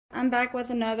I'm back with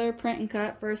another print and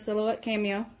cut for Silhouette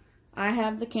Cameo. I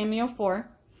have the Cameo 4,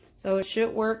 so it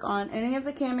should work on any of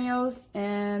the Cameos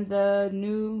and the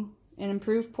new and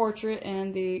improved portrait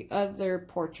and the other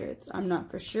portraits. I'm not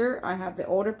for sure. I have the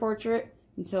older portrait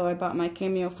until I bought my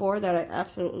Cameo 4 that I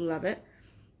absolutely love it.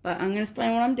 But I'm going to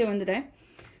explain what I'm doing today.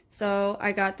 So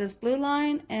I got this blue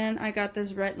line and I got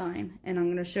this red line, and I'm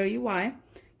going to show you why.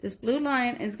 This blue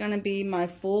line is going to be my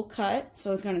full cut,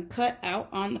 so it's going to cut out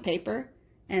on the paper.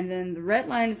 And then the red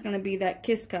line is going to be that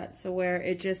kiss cut, so where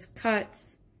it just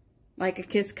cuts like a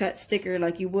kiss cut sticker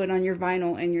like you would on your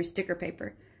vinyl and your sticker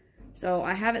paper. So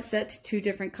I have it set to 2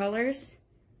 different colors.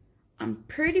 I'm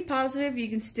pretty positive you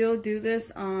can still do this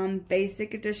on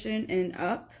basic edition and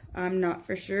up. I'm not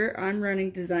for sure. I'm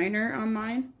running designer on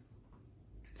mine.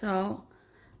 So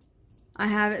I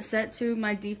have it set to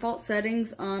my default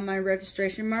settings on my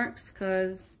registration marks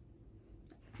because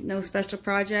no special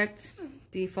project,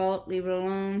 default, leave it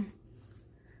alone.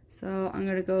 So I'm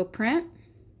going to go print,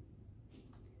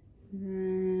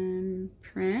 then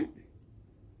print,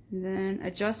 then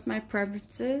adjust my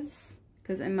preferences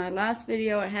because in my last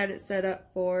video I had it set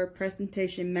up for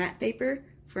presentation matte paper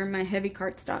for my heavy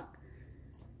cardstock.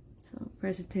 So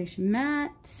presentation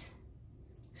matte,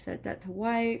 set that to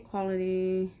white,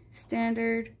 quality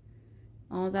standard,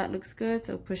 all that looks good,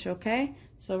 so push OK.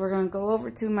 So we're going to go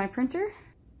over to my printer.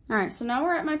 Alright, so now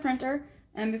we're at my printer,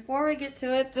 and before we get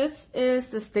to it, this is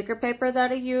the sticker paper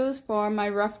that I use for my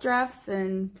rough drafts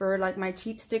and for like my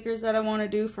cheap stickers that I want to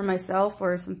do for myself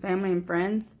or some family and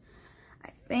friends. I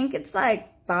think it's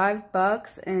like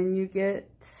 $5 and you get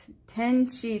 10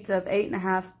 sheets of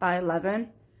 8.5 by 11,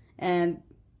 and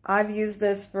I've used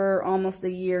this for almost a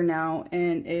year now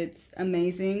and it's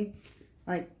amazing.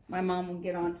 Like, my mom will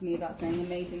get on to me about saying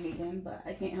amazing again, but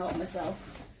I can't help myself.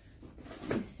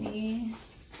 Let me see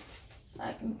if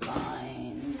I can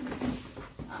find,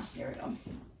 here we go.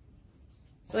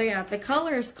 So yeah, the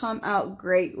colors come out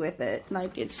great with it.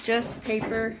 Like, it's just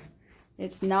paper.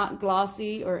 It's not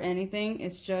glossy or anything.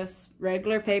 It's just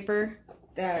regular paper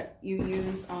that you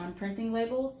use on printing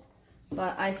labels.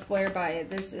 But I swear by it.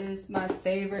 This is my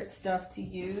favorite stuff to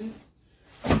use.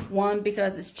 1,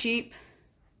 because it's cheap.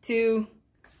 2,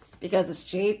 because it's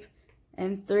cheap.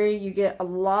 And 3, you get a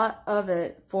lot of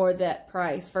it for that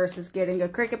price versus getting a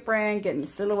Cricut brand, getting a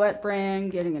Silhouette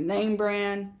brand, getting a name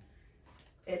brand.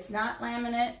 It's not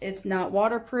laminate. It's not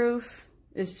waterproof.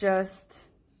 It's just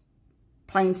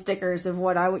plain stickers of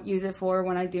what I would use it for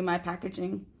when I do my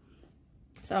packaging.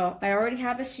 So I already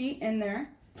have a sheet in there.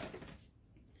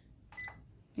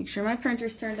 Make sure my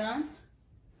printer's turned on.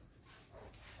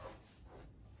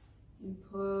 And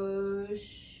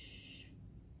push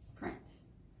print.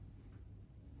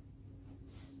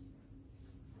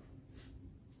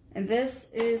 And this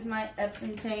is my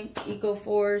Epson Tank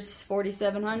EcoForce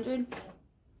 4700.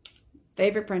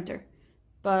 Favorite printer.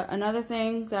 But another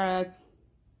thing that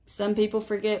some people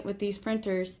forget with these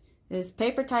printers is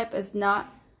paper type does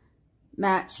not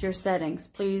match your settings.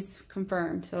 Please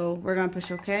confirm. So we're going to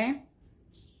push OK.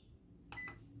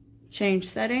 Change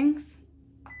settings.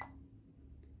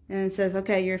 And it says,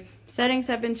 okay, your settings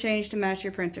have been changed to match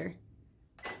your printer.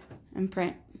 And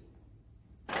print.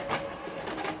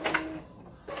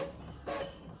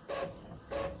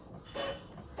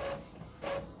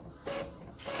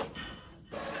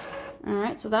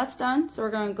 Alright, so that's done. So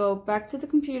we're going to go back to the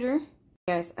computer.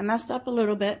 Guys, I messed up a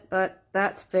little bit, but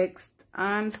that's fixed.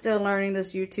 I'm still learning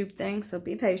this YouTube thing, so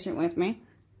be patient with me.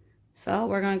 So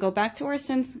we're going to go back to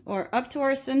our up to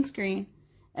our sin screen.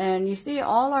 And you see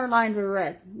all our lines are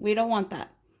red. We don't want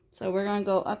that. So we're going to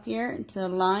go up here into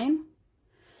line.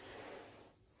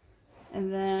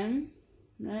 And then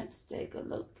let's take a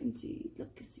look and see.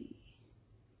 Look and see.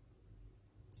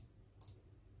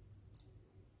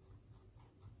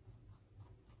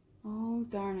 Oh,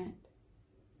 darn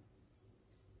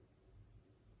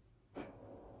it.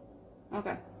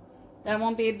 Okay. That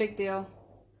won't be a big deal.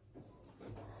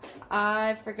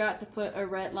 I forgot to put a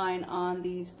red line on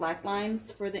these black lines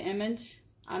for the image.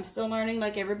 I'm still learning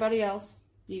like everybody else.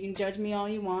 You can judge me all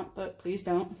you want, but please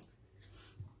don't.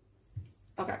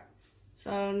 Okay.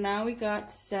 So now we got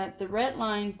to set the red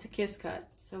line to kiss cut.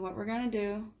 So what we're going to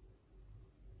do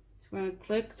is we're going to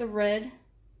click the red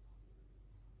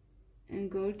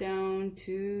and go down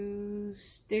to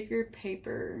sticker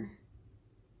paper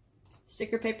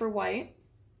white.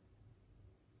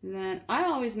 And then I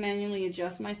always manually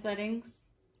adjust my settings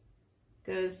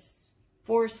because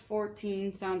Force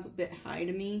 14 sounds a bit high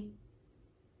to me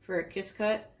for a kiss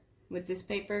cut with this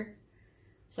paper.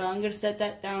 So I'm going to set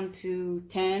that down to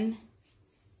 10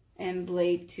 and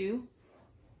blade 2.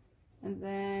 And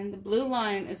then the blue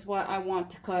line is what I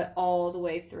want to cut all the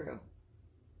way through.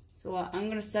 So what I'm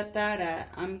going to set that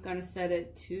at, I'm going to set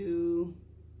it to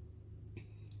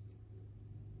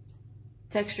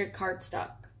textured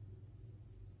cardstock.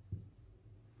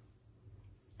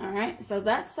 Alright, so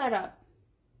that's set up.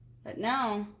 But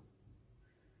now,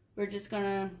 we're just going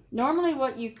to, normally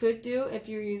what you could do if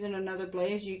you're using another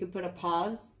blade is you could put a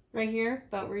pause right here,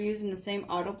 but we're using the same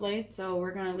auto blade, so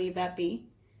we're going to leave that be.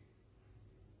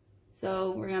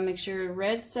 So we're going to make sure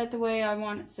red's set the way I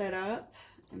want it set up,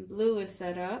 and blue is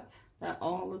set up. That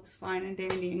all looks fine and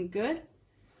dandy and good.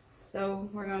 So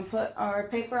we're going to put our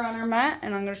paper on our mat,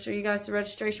 and I'm going to show you guys the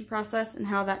registration process and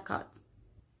how that cuts.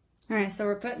 Alright, so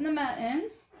we're putting the mat in.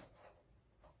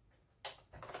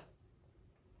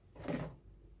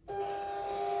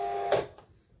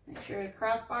 Make sure the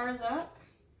crossbar is up.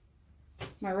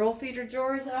 My roll feeder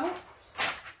drawer is out.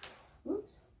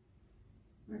 Oops.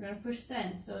 We're going to push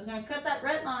send. So it's going to cut that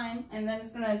red line, and then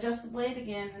it's going to adjust the blade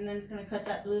again, and then it's going to cut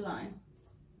that blue line.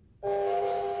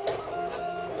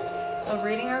 So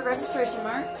reading our registration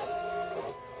marks.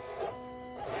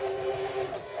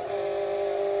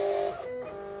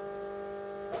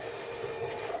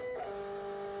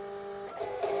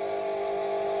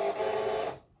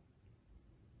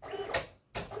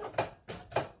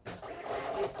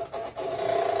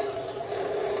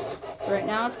 Right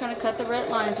now it's going to cut the red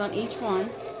lines on each one,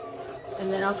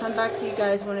 and then I'll come back to you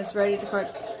guys when it's ready to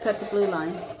cut the blue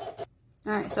lines.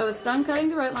 Alright, so it's done cutting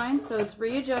the red lines, so it's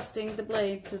readjusting the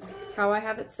blade to how I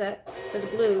have it set for the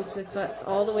blue, so it cuts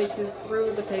all the way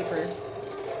through the paper.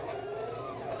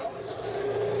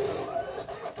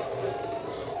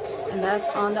 And that's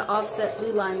on the offset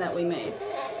blue line that we made.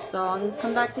 So I'll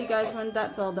come back to you guys when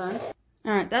that's all done.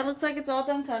 Alright, that looks like it's all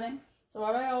done cutting. So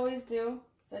what I always do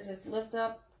is I just lift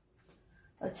up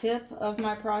a tip of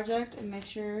my project and make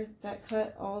sure that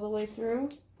cut all the way through.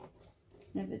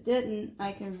 And if it didn't,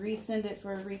 I can resend it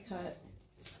for a recut.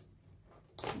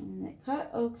 And it cut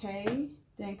okay.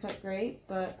 Didn't cut great,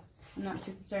 but I'm not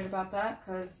too concerned about that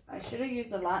because I should have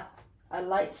used a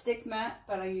light stick mat,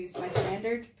 but I used my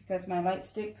standard because my light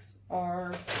sticks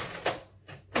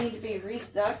need to be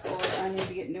restuck, or I need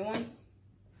to get new ones.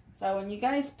 So when you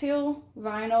guys peel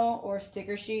vinyl or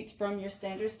sticker sheets from your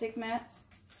standard stick mats,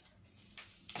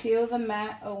 peel the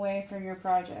mat away from your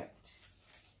project.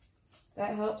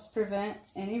 That helps prevent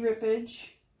any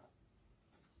rippage,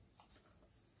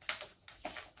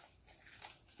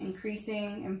 and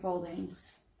creasing and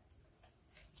foldings.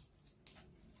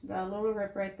 Got a little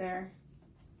rip right there,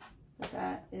 but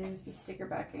that is the sticker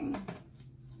backing.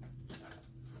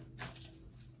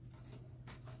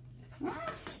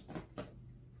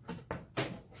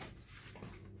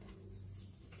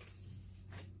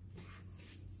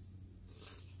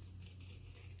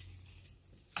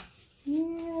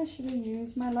 Yeah, I should have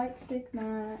used my light stick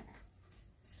mat.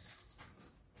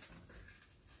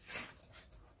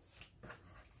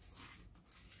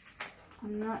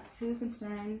 I'm not too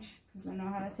concerned because I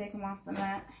know how to take them off the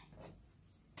mat.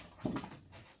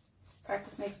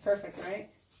 Practice makes perfect, right?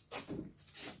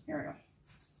 Here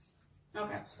we go.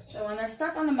 Okay, so when they're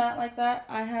stuck on the mat like that,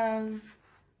 I have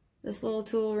this little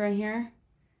tool right here.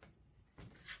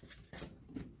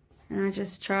 And I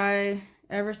just try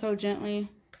ever so gently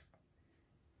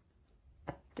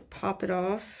to pop it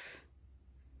off.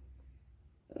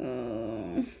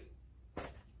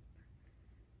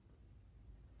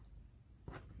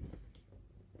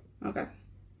 Okay,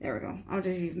 there we go. I'll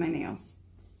just use my nails.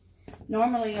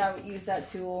 Normally I would use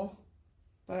that tool,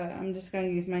 but I'm just going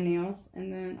to use my nails,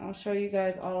 and then I'll show you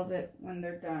guys all of it when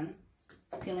they're done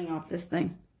peeling off this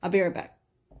thing. I'll be right back.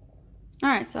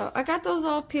 Alright, so I got those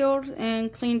all peeled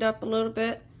and cleaned up a little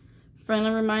bit.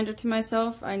 Friendly reminder to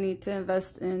myself, I need to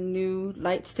invest in new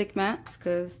light stick mats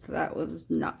because that was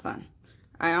not fun.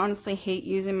 I honestly hate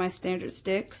using my standard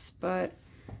sticks, but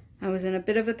I was in a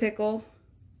bit of a pickle.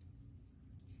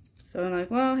 So I'm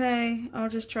like, well, hey, I'll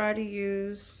just try to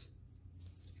use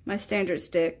my standard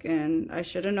stick, and I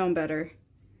should have known better.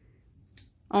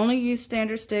 Only use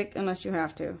standard stick unless you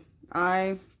have to.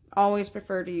 I always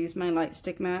prefer to use my light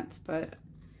stick mats, but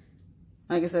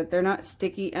like I said, they're not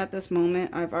sticky at this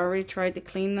moment. I've already tried to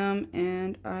clean them,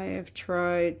 and I have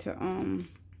tried to,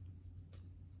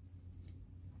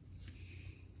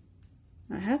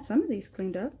 I had some of these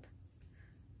cleaned up.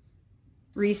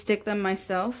 Re-stick them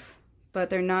myself, but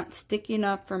they're not sticky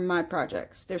enough for my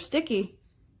projects. They're sticky,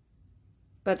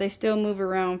 but they still move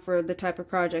around for the type of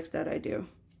projects that I do.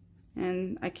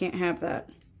 And I can't have that.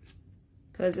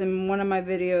 Because in one of my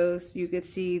videos, you could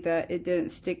see that it didn't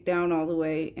stick down all the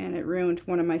way, and it ruined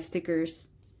one of my stickers.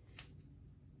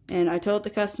 And I told the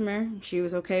customer, she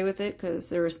was okay with it because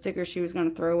there were stickers she was going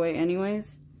to throw away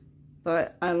anyways.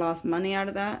 But I lost money out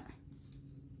of that.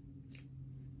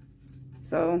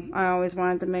 So I always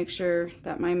wanted to make sure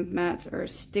that my mats are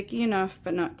sticky enough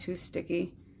but not too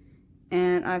sticky.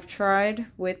 And I've tried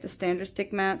with the standard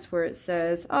stick mats where it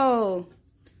says, oh,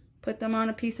 put them on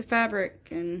a piece of fabric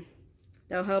and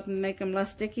they'll help make them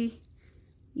less sticky.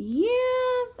 Yeah,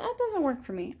 that doesn't work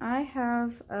for me. I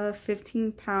have a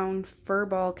 15-pound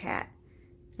furball cat.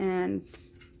 And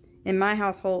in my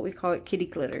household, we call it kitty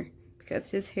glitter because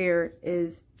his hair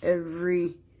is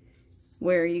everywhere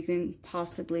you can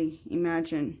possibly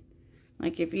imagine.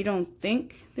 Like, if you don't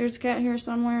think there's cat hair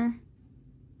somewhere,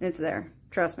 it's there.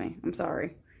 Trust me, I'm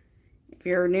sorry. If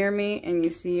you're near me and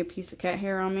you see a piece of cat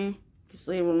hair on me, just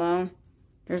leave it alone.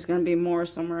 There's going to be more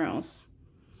somewhere else.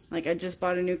 Like, I just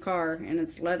bought a new car and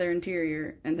it's leather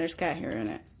interior and there's cat hair in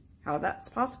it. How that's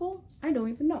possible, I don't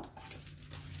even know.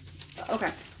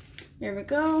 Okay, here we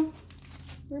go.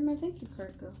 Where'd my thank you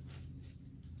card go?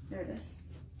 There it is.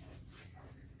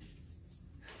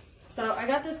 So I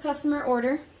got this customer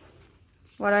order.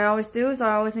 What I always do is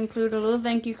I always include a little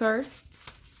thank you card.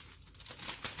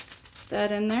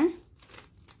 That in there.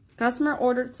 Customer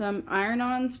ordered some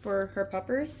iron-ons for her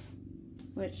puppers,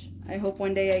 which I hope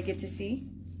one day I get to see.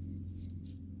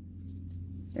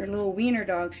 They're little wiener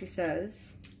dogs, she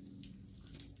says.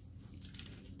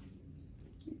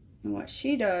 And what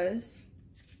she does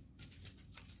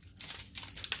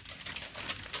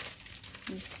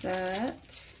is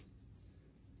that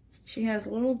she has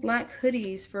little black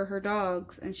hoodies for her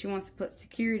dogs and she wants to put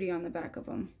security on the back of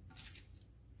them.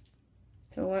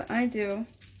 So what I do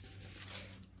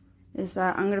is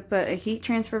that I'm going to put a heat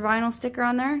transfer vinyl sticker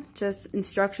on there. Just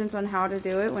instructions on how to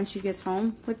do it when she gets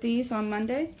home with these on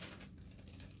Monday.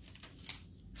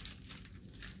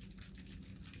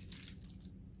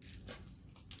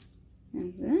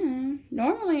 And then,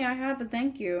 normally I have a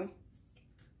thank you.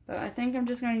 But I think I'm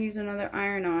just going to use another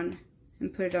iron-on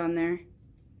and put it on there.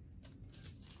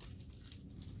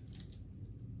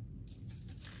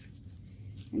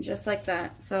 And just like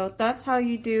that. So that's how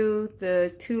you do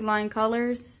the 2-line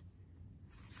colors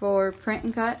for print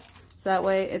and cut. So that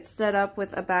way it's set up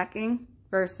with a backing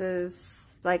versus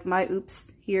like my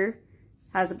Oops here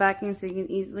has a backing so you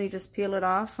can easily just peel it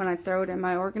off when I throw it in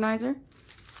my organizer.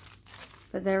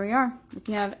 But there we are. If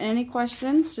you have any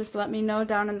questions, just let me know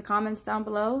down in the comments down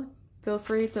below. Feel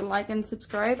free to like and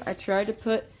subscribe. I try to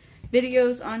put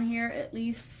videos on here at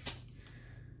least.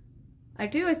 I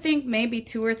think maybe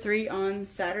 2 or 3 on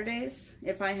Saturdays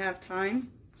if I have time,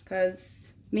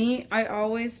 because I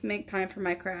always make time for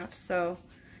my crafts. So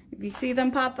if you see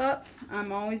them pop up,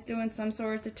 I'm always doing some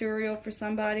sort of tutorial for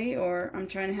somebody, or I'm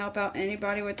trying to help out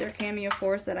anybody with their Cameo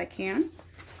Force that I can.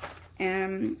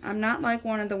 And I'm not like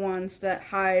one of the ones that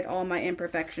hide all my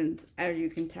imperfections, as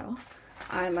you can tell.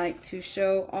 I like to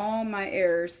show all my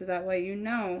errors so that way you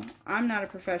know I'm not a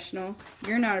professional,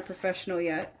 you're not a professional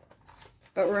yet.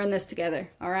 But we're in this together,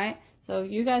 alright? So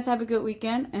you guys have a good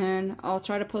weekend, and I'll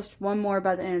try to post one more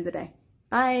by the end of the day.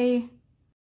 Bye!